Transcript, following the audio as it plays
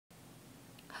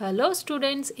Hello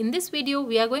students, in this video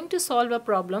we are going to solve a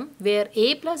problem where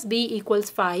a plus b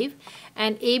equals 5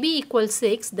 and ab equals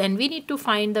 6. Then we need to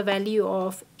find the value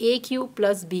of a cube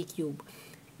plus b cube.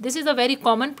 This is a very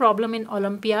common problem in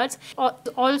Olympiads,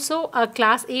 also a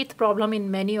class 8th problem in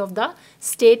many of the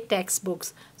state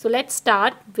textbooks. So let's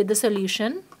start with the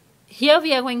solution. Here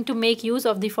we are going to make use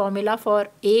of the formula for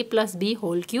a plus b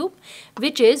whole cube,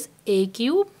 which is a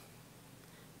cube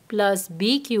plus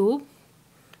b cube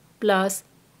plus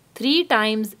 3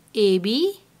 times ab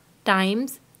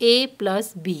times a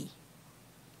plus b.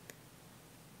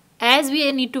 As we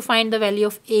need to find the value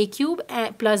of a cube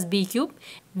plus b cube,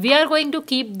 we are going to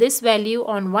keep this value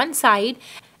on one side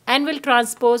and will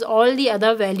transpose all the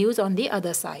other values on the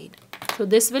other side. So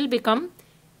this will become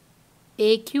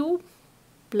a cube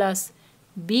plus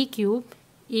b cube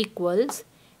equals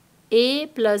a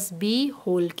plus b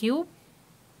whole cube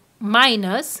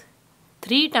minus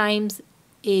 3 times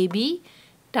ab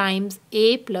times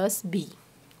a plus b.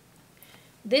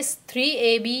 This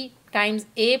 3ab times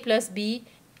a plus b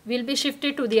will be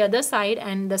shifted to the other side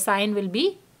and the sign will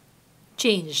be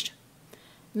changed.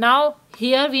 Now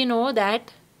here we know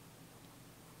that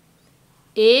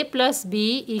a plus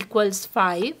b equals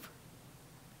 5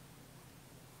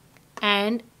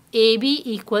 and ab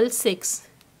equals 6.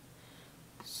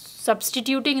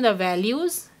 Substituting the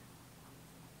values,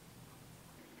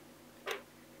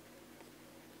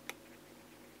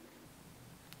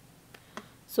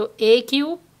 so a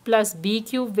cube plus b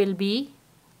cube will be,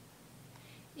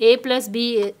 a plus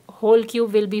b whole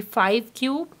cube will be 5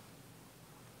 cube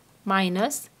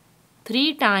minus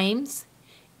 3 times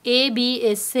ab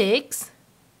is 6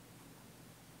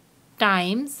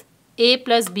 times a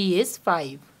plus b is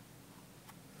 5,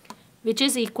 which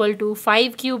is equal to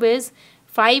 5 cube is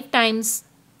 5 times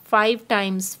 5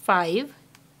 times 5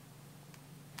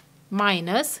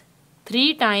 minus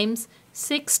 3 times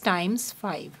 6 times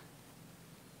 5.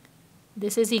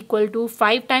 This is equal to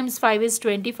 5 times 5 is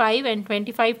 25 and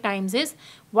 25 times is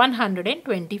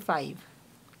 125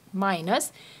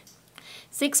 minus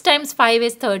 6 times 5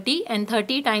 is 30 and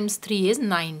 30 times 3 is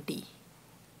 90.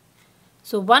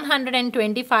 So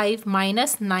 125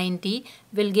 minus 90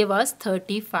 will give us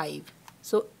 35.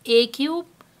 So a cube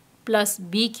plus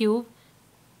b cube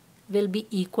will be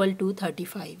equal to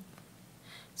 35.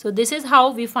 So this is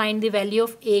how we find the value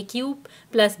of a cube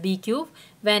plus b cube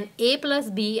when a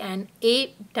plus b and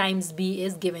a times b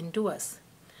is given to us.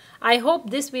 I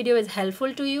hope this video is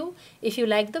helpful to you. If you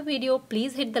like the video,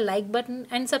 please hit the like button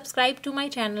and subscribe to my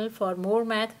channel for more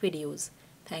math videos.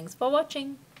 Thanks for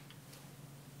watching.